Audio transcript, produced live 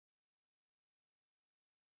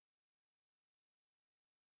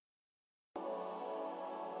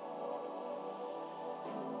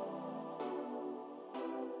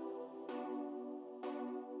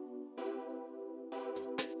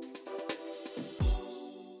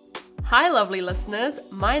Hi lovely listeners,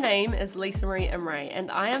 my name is Lisa Marie Imre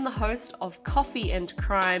and I am the host of Coffee and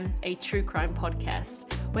Crime, a true crime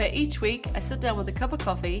podcast, where each week I sit down with a cup of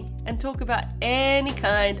coffee and talk about any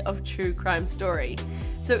kind of true crime story.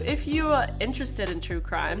 So if you are interested in true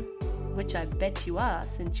crime, which I bet you are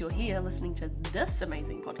since you're here listening to this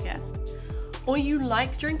amazing podcast, or you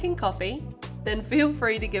like drinking coffee, then feel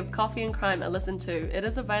free to give Coffee and Crime a listen too. It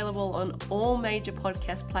is available on all major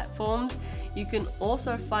podcast platforms. You can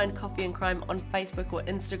also find Coffee and Crime on Facebook or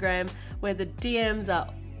Instagram, where the DMs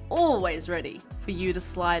are always ready for you to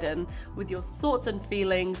slide in with your thoughts and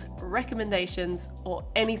feelings, recommendations, or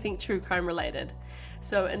anything true crime related.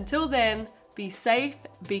 So until then, be safe,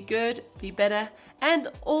 be good, be better, and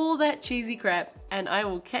all that cheesy crap, and I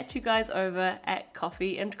will catch you guys over at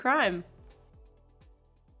Coffee and Crime.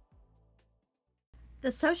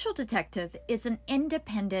 The Social Detective is an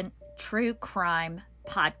independent true crime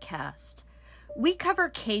podcast. We cover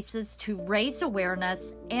cases to raise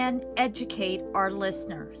awareness and educate our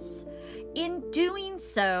listeners. In doing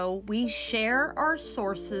so, we share our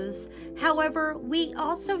sources. However, we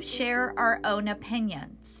also share our own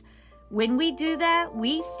opinions. When we do that,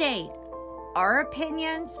 we state our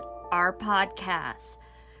opinions, our podcast.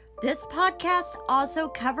 This podcast also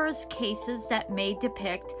covers cases that may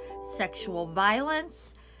depict sexual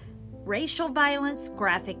violence, racial violence,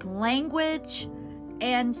 graphic language,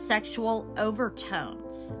 and sexual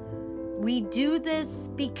overtones. We do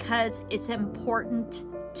this because it's important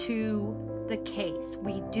to the case.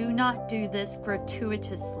 We do not do this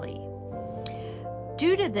gratuitously.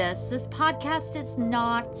 Due to this podcast is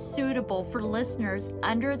not suitable for listeners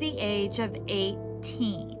under the age of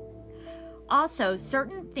 18. Also,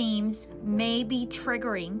 certain themes may be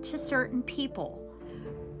triggering to certain people.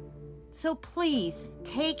 So please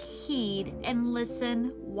take heed and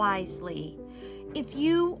listen wisely. If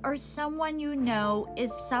you or someone you know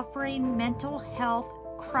is suffering mental health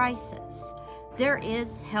crisis, there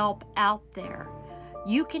is help out there.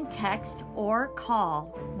 You can text or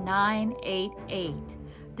call 988.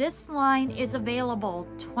 This line is available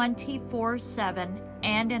 24/7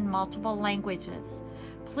 and in multiple languages.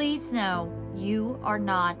 Please know you are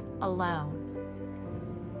not alone.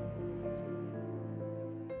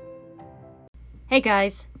 Hey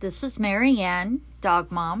guys, this is Marianne, dog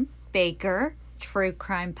mom, baker, true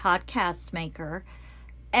crime podcast maker,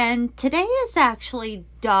 and today is actually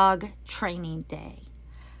dog training day.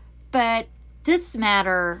 But this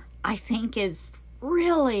matter, I think, is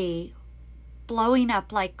really blowing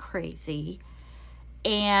up like crazy,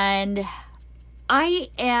 and I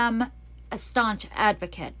am a staunch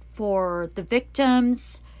advocate for the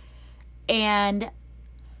victims, and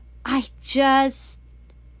I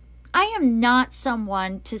am not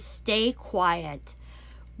someone to stay quiet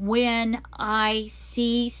when I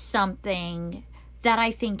see something that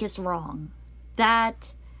I think is wrong.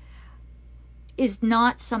 That is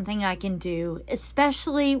not something I can do,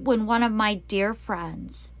 especially when one of my dear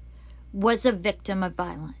friends was a victim of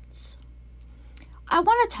violence. I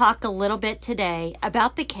want to talk a little bit today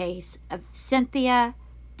about the case of Cynthia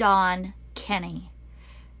Dawn Kinney.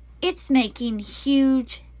 It's making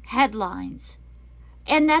huge headlines,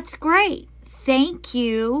 and that's great. Thank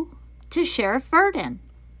you to Sheriff Verdon.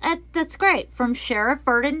 That's great, from Sheriff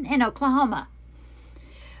Verdon in Oklahoma.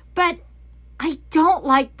 But I don't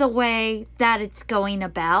like the way that it's going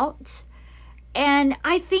about, and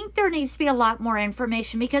I think there needs to be a lot more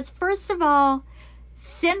information because, first of all,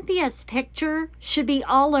 Cynthia's picture should be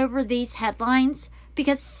all over these headlines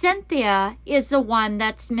because Cynthia is the one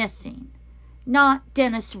that's missing, not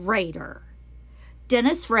Dennis Rader.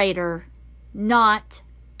 Dennis Rader, not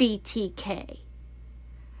BTK.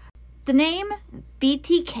 The name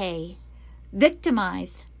BTK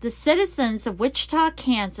victimized the citizens of Wichita,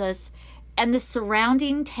 Kansas, and the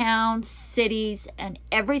surrounding towns, cities, and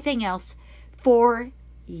everything else for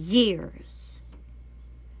years.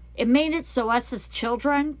 It made it so us as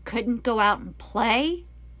children couldn't go out and play.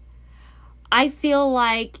 I feel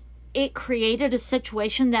like it created a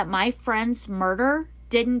situation that my friend's murder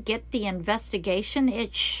didn't get the investigation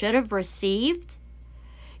it should have received.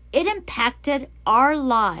 It impacted our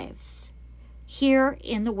lives here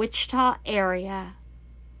in the Wichita area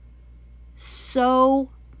so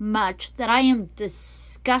much that I am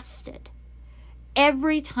disgusted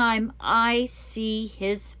every time I see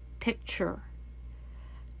his picture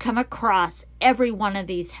come across every one of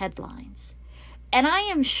these headlines. And I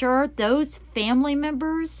am sure those family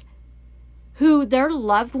members who their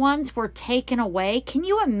loved ones were taken away, can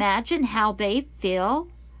you imagine how they feel?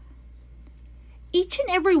 Each and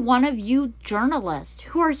every one of you journalists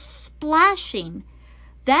who are splashing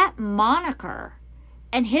that moniker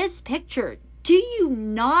and his picture Do you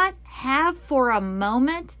not have for a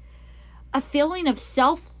moment a feeling of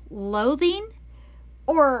self-loathing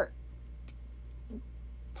or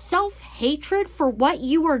self-hatred for what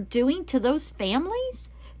you are doing to those families?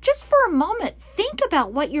 Just for a moment, think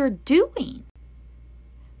about what you're doing.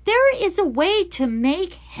 There is a way to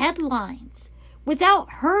make headlines without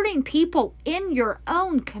hurting people in your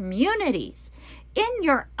own communities, in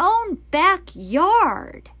your own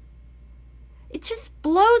backyard. It just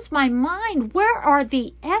blows my mind. Where are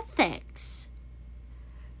the ethics?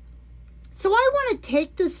 So I want to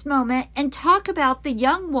take this moment and talk about the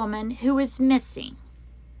young woman who is missing.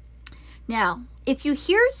 Now, if you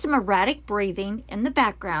hear some erratic breathing in the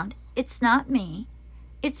background, it's not me.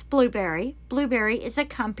 It's Blueberry. Blueberry is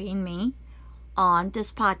accompanying me on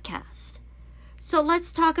this podcast. So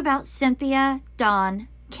let's talk about Cynthia Dawn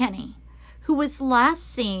Kinney, who was last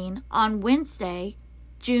seen on Wednesday,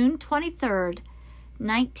 June 23rd,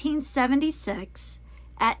 1976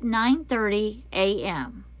 at 9:30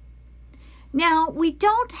 a.m. Now, we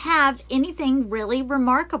don't have anything really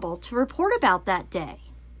remarkable to report about that day.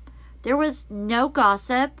 There was no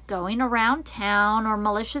gossip going around town or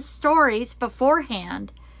malicious stories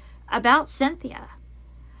beforehand about Cynthia.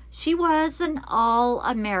 She was an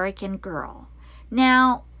all-American girl.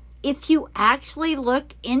 Now, if you actually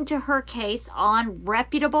look into her case on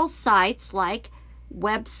reputable sites like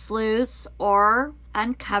Web Sleuths or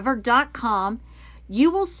Uncovered.com, you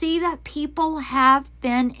will see that people have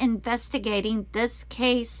been investigating this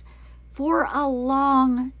case for a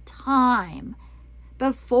long time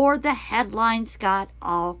before the headlines got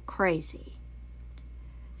all crazy.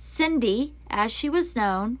 Cyndi, as she was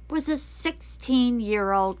known, was a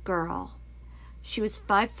 16-year-old girl. She was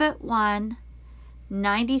 5'1",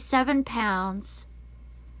 97 pounds.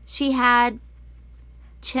 She had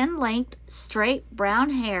chin-length, straight brown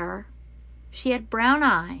hair. She had brown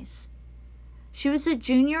eyes. She was a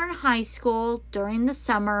junior in high school during the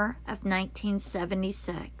summer of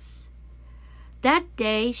 1976. That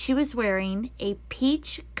day, she was wearing a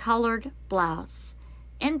peach-colored blouse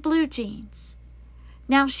and blue jeans.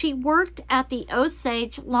 Now, she worked at the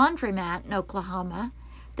Osage laundromat in Oklahoma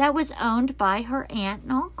that was owned by her aunt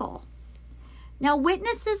and uncle. Now,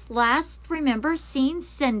 witnesses last remember seeing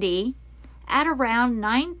Cyndi at around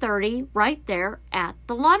 9:30 right there at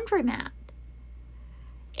the laundromat.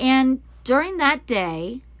 And during that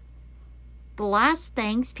day, the last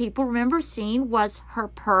things people remember seeing was her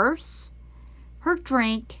purse, her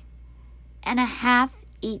drink, and a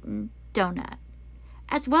half-eaten donut,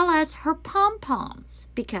 as well as her pom-poms,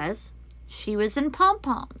 because she was in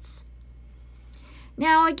pom-poms.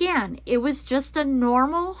 Now, again, it was just a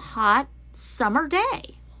normal, hot summer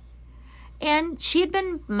day. And she had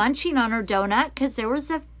been munching on her donut because there was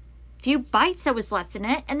a few bites that was left in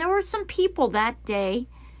it, and there were some people that day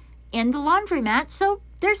in the laundromat, so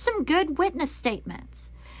there's some good witness statements.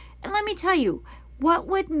 And let me tell you, what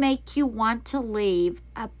would make you want to leave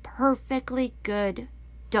a perfectly good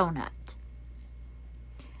donut?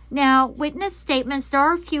 Now, witness statements, there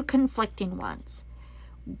are a few conflicting ones.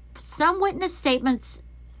 Some witness statements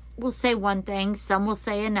will say one thing, some will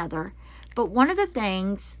say another. But one of the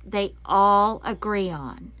things they all agree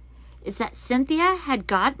on is that Cynthia had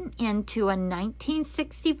gotten into a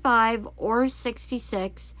 1965 or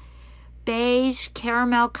 66 beige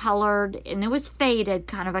caramel colored, and it was faded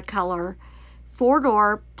kind of a color,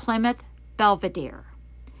 4-door Plymouth Belvedere.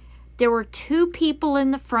 There were 2 people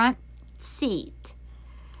in the front seat.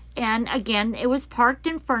 And again, it was parked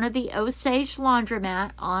in front of the Osage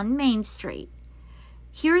laundromat on Main Street.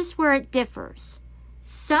 Here's where it differs.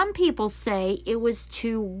 Some people say it was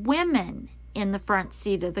 2 women in the front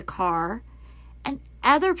seat of the car, and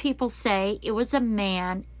other people say it was a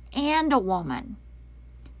man and a woman.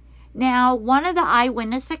 Now, one of the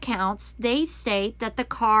eyewitness accounts, they state that the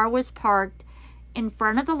car was parked in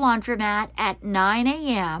front of the laundromat at 9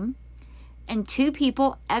 a.m., and 2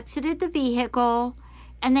 people exited the vehicle,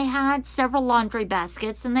 and they had several laundry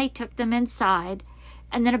baskets, and they took them inside.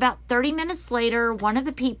 And then about 30 minutes later, one of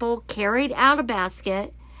the people carried out a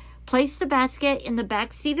basket, placed the basket in the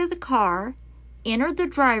back seat of the car, entered the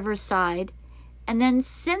driver's side, and then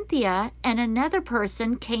Cynthia and another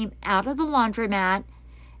person came out of the laundromat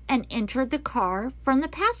and entered the car from the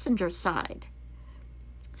passenger side.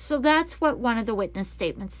 So that's what one of the witness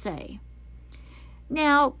statements say.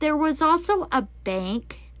 Now, there was also a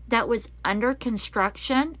bank that was under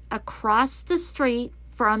construction across the street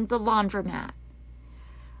from the laundromat.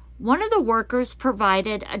 One of the workers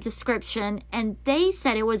provided a description, and they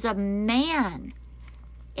said it was a man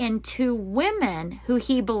and 2 women who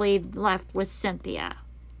he believed left with Cynthia.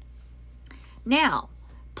 Now,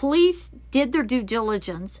 Police did their due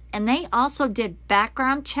diligence, and they also did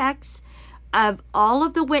background checks of all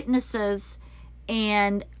of the witnesses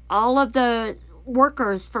and all of the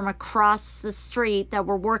workers from across the street that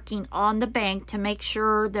were working on the bank to make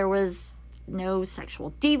sure there was no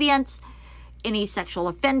sexual deviants, any sexual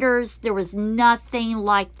offenders. There was nothing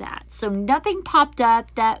like that. So nothing popped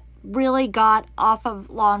up that really got off of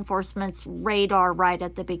law enforcement's radar right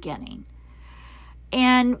at the beginning.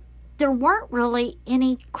 And there weren't really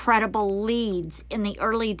any credible leads in the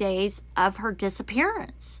early days of her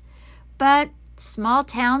disappearance. But small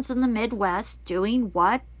towns in the Midwest doing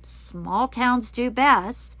what small towns do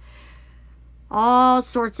best, all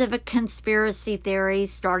sorts of conspiracy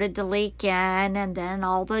theories started to leak in, and then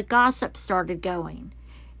all the gossip started going.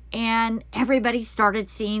 And everybody started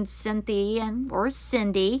seeing Cynthia or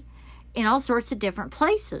Cyndi in all sorts of different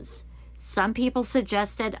places. Some people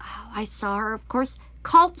suggested, I saw her. Of course,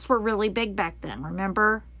 cults were really big back then,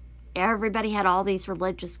 remember? Everybody had all these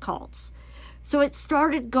religious cults. So it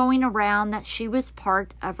started going around that she was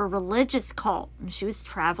part of a religious cult, and she was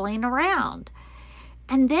traveling around.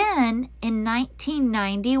 And then in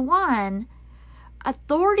 1991,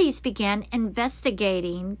 authorities began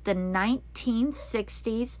investigating the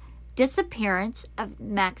 1960s disappearance of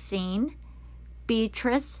Maxine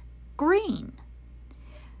Beatrice Green.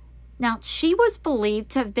 Now, she was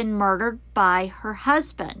believed to have been murdered by her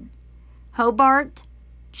husband, Hobart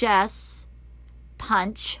Jess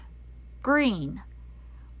Punch Green.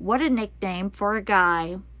 What a nickname for a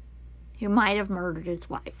guy who might have murdered his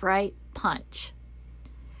wife, right? Punch.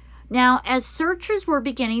 Now, as searchers were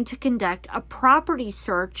beginning to conduct a property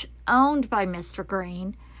search owned by Mr.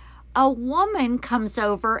 Green, a woman comes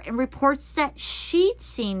over and reports that she'd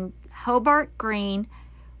seen Hobart Green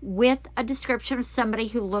with a description of somebody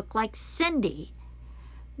who looked like Cyndi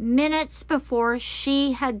minutes before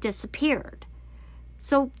she had disappeared.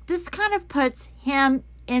 So this kind of puts him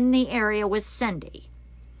in the area with Cyndi.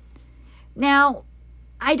 Now,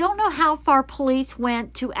 I don't know how far police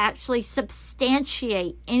went to actually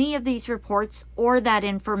substantiate any of these reports or that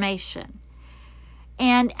information.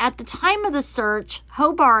 And at the time of the search,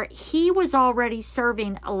 Hobart, he was already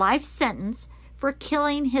serving a life sentence for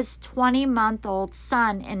killing his 20-month-old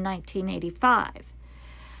son in 1985.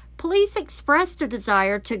 Police expressed a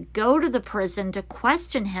desire to go to the prison to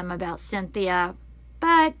question him about Cynthia,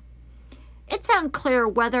 but it's unclear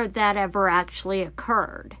whether that ever actually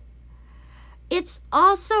occurred. It's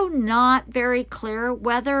also not very clear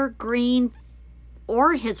whether Green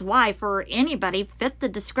or his wife or anybody fit the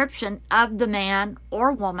description of the man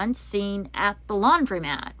or woman seen at the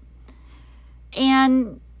laundromat.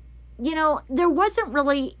 And, you know, there wasn't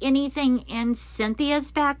really anything in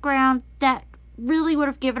Cynthia's background that really would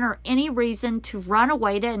have given her any reason to run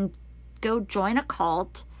away and go join a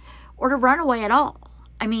cult or to run away at all.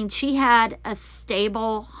 I mean, she had a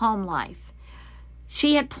stable home life.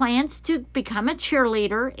 She had plans to become a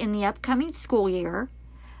cheerleader in the upcoming school year.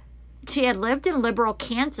 She had lived in Liberal,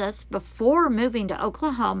 Kansas before moving to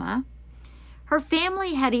Oklahoma. Her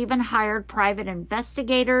family had even hired private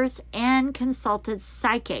investigators and consulted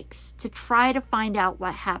psychics to try to find out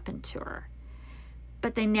what happened to her.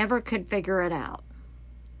 But they never could figure it out.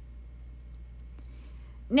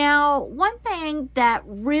 Now, one thing that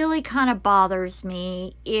really kind of bothers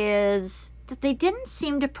me is that they didn't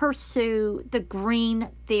seem to pursue the Green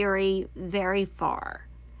theory very far.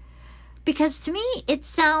 Because to me, it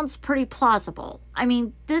sounds pretty plausible. I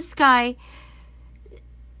mean, this guy,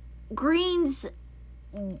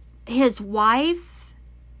 his wife,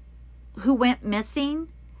 who went missing,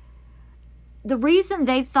 the reason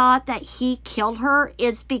they thought that he killed her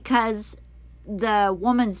is because the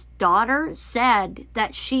woman's daughter said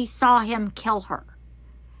that she saw him kill her.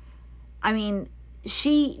 I mean,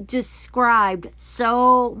 she described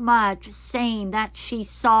so much saying that she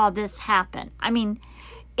saw this happen. I mean,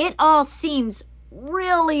 it all seems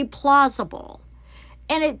really plausible.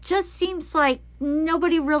 And it just seems like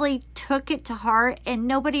nobody really took it to heart and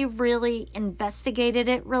nobody really investigated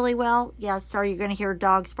it really well. Yeah, sorry, you're going to hear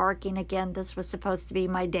dogs barking again. This was supposed to be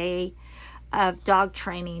my day of dog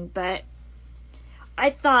training, but I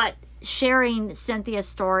thought sharing Cynthia's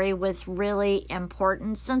story was really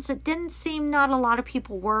important since it didn't seem not a lot of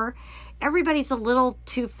people were. Everybody's a little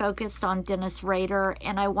too focused on Dennis Rader,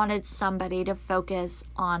 and I wanted somebody to focus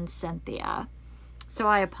on Cynthia. So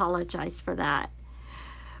I apologized for that.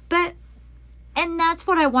 And that's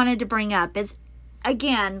what I wanted to bring up is,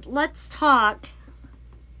 again, let's talk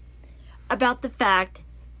about the fact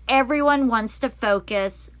everyone wants to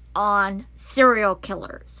focus on serial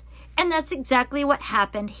killers. And that's exactly what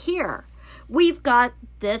happened here. We've got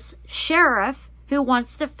this sheriff who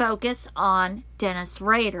wants to focus on Dennis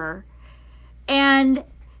Rader. And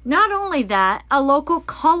not only that, a local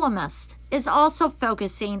columnist is also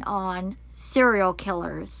focusing on serial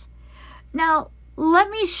killers. Now, let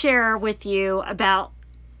me share with you about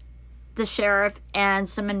the sheriff and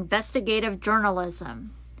some investigative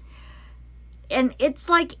journalism. And it's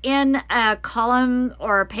like in a column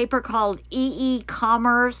or a paper called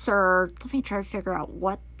E-Commerce, or let me try to figure out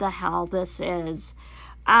what the hell this is.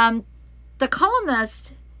 The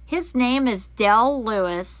columnist, his name is Del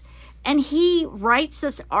Lewis, and he writes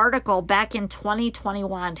this article back in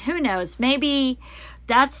 2021. Who knows? Maybe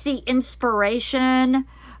that's the inspiration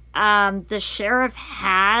the sheriff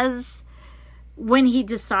has when he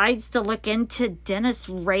decides to look into Dennis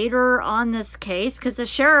Rader on this case, because the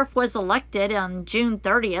sheriff was elected on June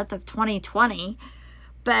 30th of 2020.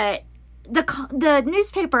 But the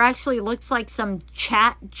newspaper actually looks like some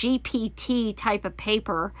chat GPT type of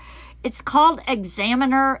paper. It's called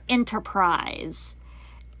Examiner Enterprise.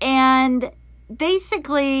 And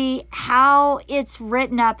basically how it's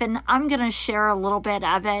written up, and I'm going to share a little bit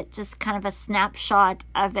of it, just kind of a snapshot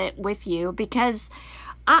of it with you, because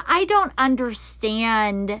I don't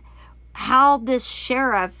understand how this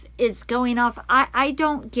sheriff is going off. I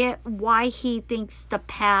don't get why he thinks the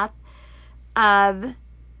path of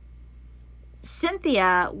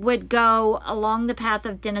Cynthia would go along the path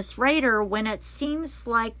of Dennis Rader when it seems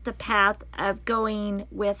like the path of going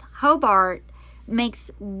with Hobart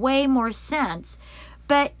makes way more sense.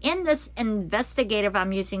 But in this investigative,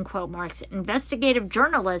 I'm using quote marks, investigative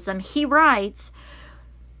journalism, he writes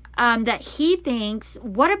that he thinks,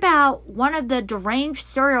 what about one of the deranged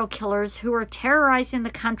serial killers who were terrorizing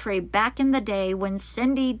the country back in the day when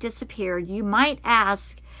Cyndi disappeared? You might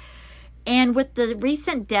ask. And with the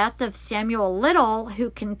recent death of Samuel Little,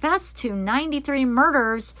 who confessed to 93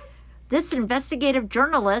 murders, this investigative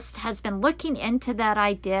journalist has been looking into that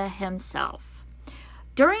idea himself.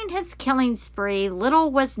 During his killing spree,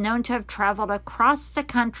 Little was known to have traveled across the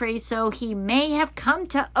country, so he may have come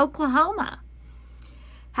to Oklahoma.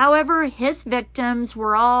 However, his victims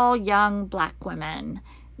were all young black women,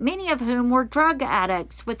 many of whom were drug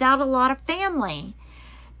addicts without a lot of family.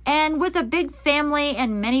 And with a big family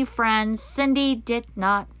and many friends, Cyndi did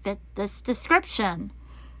not fit this description.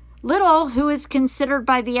 Little, who is considered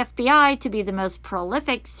by the FBI to be the most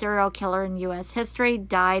prolific serial killer in U.S. history,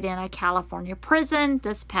 died in a California prison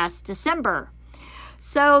this past December.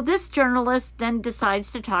 So this journalist then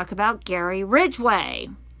decides to talk about Gary Ridgway.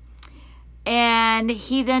 And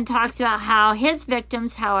he then talks about how his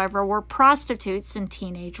victims, however, were prostitutes and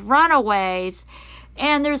teenage runaways.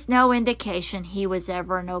 And there's no indication he was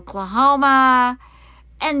ever in Oklahoma.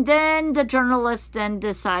 And then the journalist then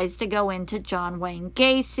decides to go into John Wayne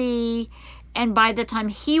Gacy. And by the time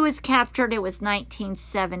he was captured, it was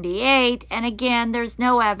 1978. And again, there's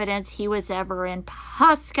no evidence he was ever in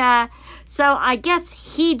Pawhuska. So I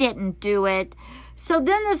guess he didn't do it. So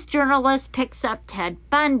then this journalist picks up Ted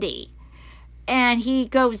Bundy. And he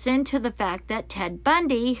goes into the fact that Ted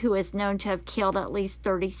Bundy, who is known to have killed at least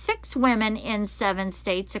 36 women in 7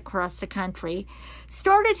 states across the country,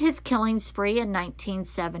 started his killing spree in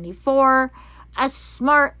 1974. A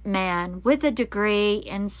smart man with a degree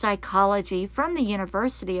in psychology from the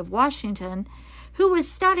University of Washington, who was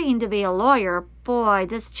studying to be a lawyer. Boy,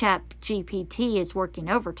 this chap GPT is working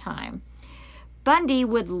overtime. Bundy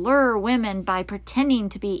would lure women by pretending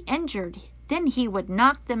to be injured. Then he would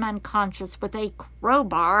knock them unconscious with a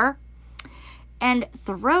crowbar and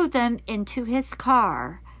throw them into his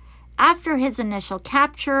car. After his initial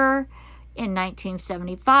capture in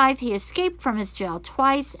 1975, he escaped from his jail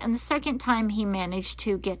twice, and the second time he managed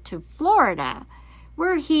to get to Florida,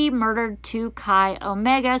 where he murdered 2 Chi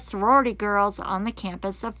Omega sorority girls on the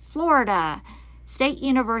campus of Florida State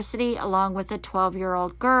University, along with a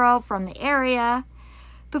 12-year-old girl from the area.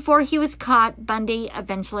 Before he was caught, Bundy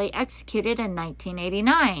eventually executed in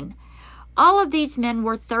 1989. All of these men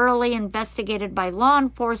were thoroughly investigated by law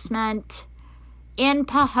enforcement in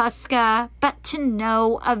Pawhuska, but to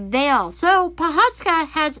no avail. So Pawhuska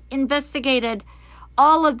has investigated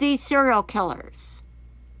all of these serial killers,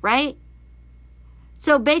 right?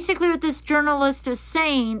 So basically what this journalist is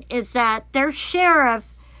saying is that their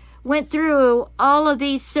sheriff went through all of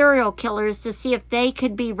these serial killers to see if they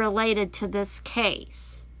could be related to this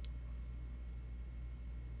case.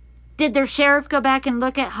 Did their sheriff go back and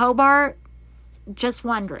look at Hobart? Just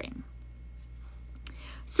wondering.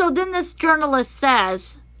 So then this journalist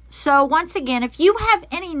says, so once again, if you have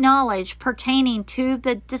any knowledge pertaining to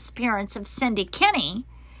the disappearance of Cyndi Kinney,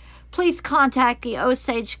 please contact the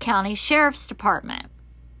Osage County Sheriff's Department.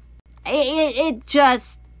 It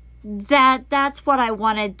just that's what I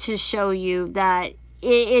wanted to show you, that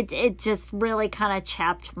it just really kind of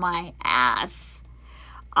chapped my ass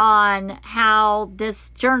on how this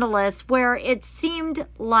journalist, where it seemed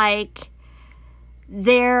like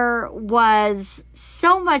there was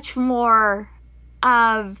so much more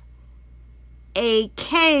of a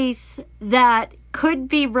case that could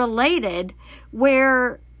be related,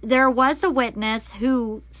 where there was a witness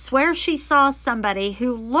who swears she saw somebody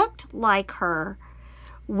who looked like her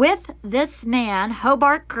with this man,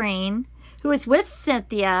 Hobart Green, who was with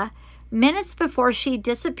Cynthia minutes before she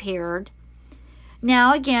disappeared.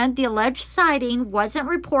 Now, again, the alleged sighting wasn't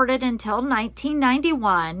reported until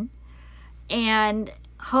 1991, and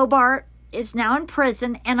Hobart is now in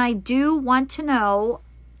prison, and I do want to know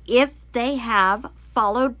if they have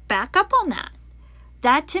followed back up on that.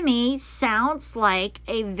 That, to me, sounds like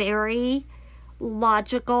a very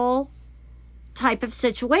logical type of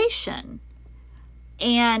situation.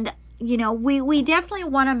 And, you know, we definitely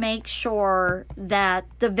want to make sure that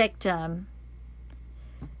the victim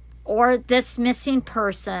or this missing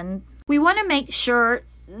person, we want to make sure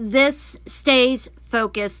this stays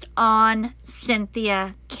focused on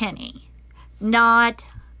Cynthia Kinney, not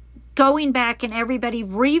going back and everybody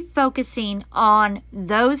refocusing on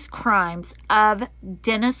those crimes of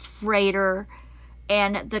Dennis Rader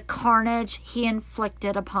and the carnage he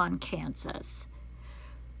inflicted upon Kansas.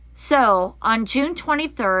 So, on June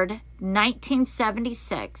 23rd,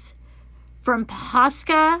 1976, from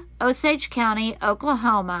Pawhuska, Osage County,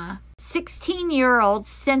 Oklahoma, 16-year-old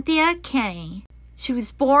Cynthia Kinney, she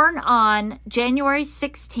was born on January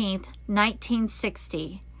 16th,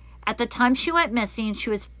 1960. At the time she went missing,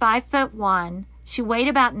 she was 5'1". She weighed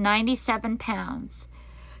about 97 pounds.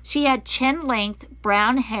 She had chin-length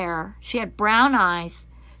brown hair. She had brown eyes.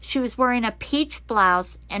 She was wearing a peach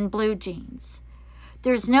blouse and blue jeans.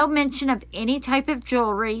 There's no mention of any type of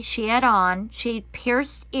jewelry she had on. She had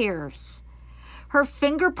pierced ears. Her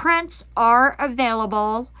fingerprints are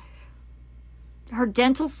available. Her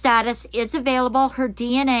dental status is available. Her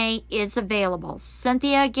DNA is available.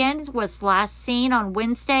 Cynthia, again, was last seen on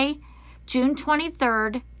Wednesday, June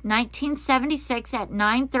 23rd, 1976 at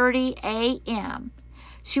 9:30 a.m.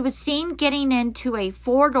 She was seen getting into a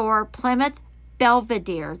four-door Plymouth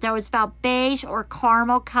Belvedere that was about beige or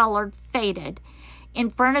caramel-colored, faded, in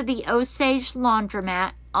front of the Osage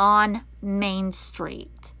Laundromat on Main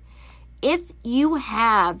Street. If you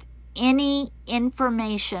have any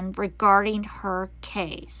information regarding her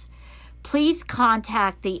case, please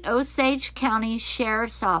contact the Osage County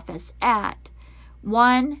Sheriff's Office at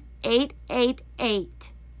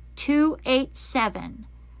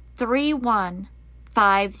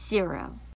 1-888-287-3150.